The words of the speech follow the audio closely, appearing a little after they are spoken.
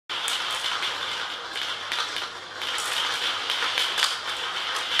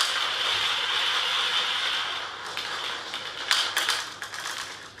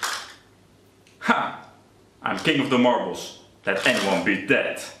king of the marbles. Let anyone beat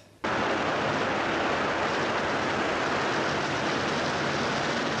that.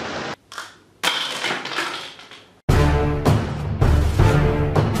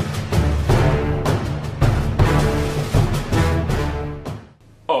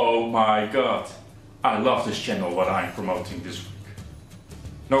 Oh my god, I love this channel what I'm promoting this week.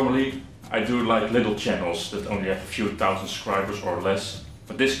 Normally I do like little channels that only have a few thousand subscribers or less,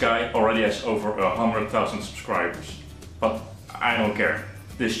 but this guy already has over 100,000 subscribers. But I don't care,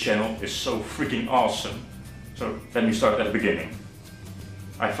 this channel is so freaking awesome. So let me start at the beginning.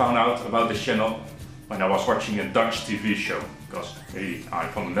 I found out about this channel when I was watching a Dutch TV show, because hey, I'm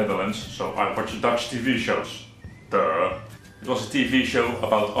from the Netherlands, so I watch Dutch TV shows. Duh. It was a TV show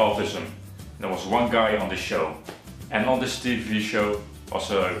about autism. There was one guy on the show, and on this TV show was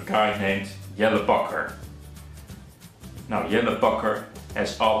a guy named Jelle Bakker. Now Jelle Bakker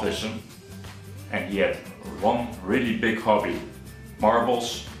has autism, and he had one really big hobby: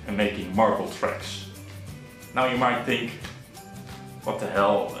 marbles and making marble tracks. Now you might think, what the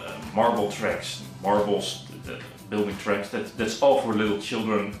hell, marble tracks, marbles, the building tracks, that's all for little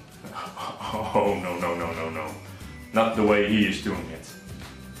children. Oh no. Not the way he is doing it.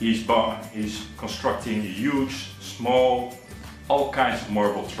 He's constructing huge, small, all kinds of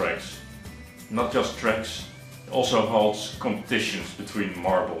marble tracks. Not just tracks, he also holds competitions between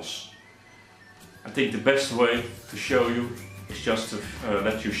marbles. I think the best way to show you is just to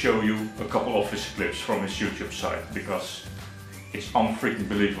let you show you a couple of his clips from his YouTube site, because it's unfreaking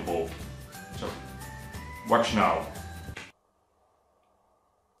believable. So, watch now.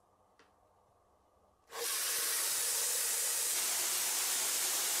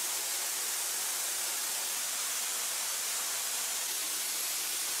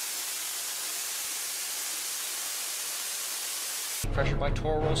 Pressure by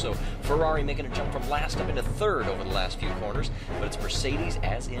Toro Rosso. Ferrari making a jump from last up into third over the last few corners, but it's Mercedes,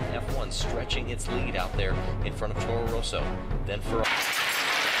 as in F1, stretching its lead out there in front of Toro Rosso. Then Ferrari.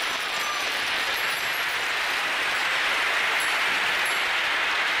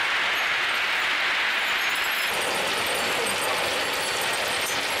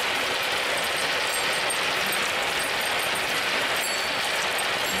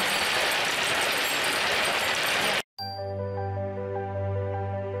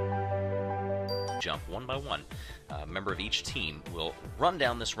 Jump one by one. A member of each team will run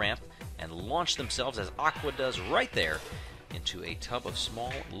down this ramp and launch themselves, as Aqua does right there, into a tub of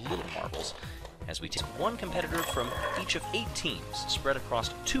small little marbles. As we take one competitor from each of 8 teams, spread across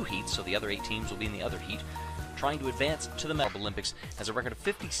 2 heats, so the other 8 teams will be in the other heat, trying to advance to the Marble Olympics. Has a record of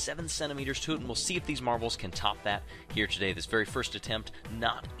 57 centimeters to it, and we'll see if these marbles can top that here today. This very first attempt,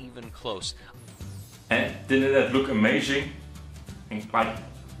 not even close. And didn't that look amazing? And like,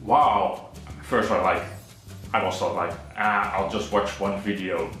 wow. First I was thought like, I'll just watch one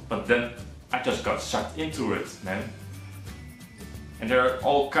video, but then I just got sucked into it, man. And there are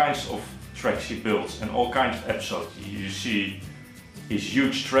all kinds of tracks he builds and all kinds of episodes. You see his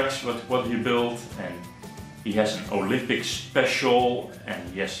huge tracks, what he built, and he has an Olympic special, and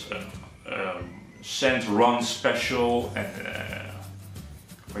he has a Sandruns special, and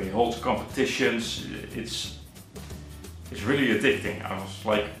where he holds competitions. It's really addicting. I was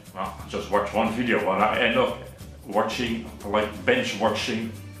like, well, I just watch one video, but I end up watching, like bench watching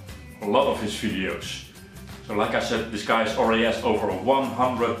a lot of his videos. So like I said, this guy already has over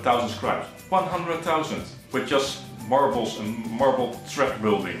 100,000 subscribers. 100,000 with just marbles and marble track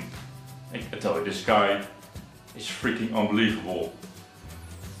building. I tell you, this guy is freaking unbelievable.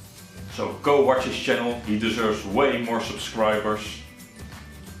 So go watch his channel, he deserves way more subscribers.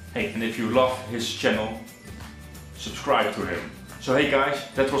 Hey, and if you love his channel, subscribe to him. So hey guys,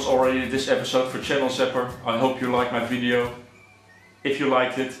 that was already this episode for Channel Zapper. I hope you liked my video. If you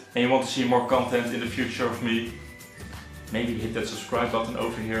liked it and you want to see more content in the future of me, maybe hit that subscribe button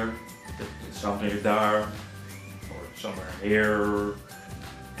over here, somewhere there, or somewhere here.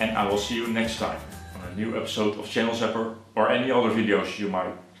 And I will see you next time on a new episode of Channel Zapper or any other videos you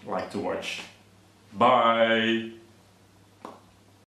might like to watch. Bye!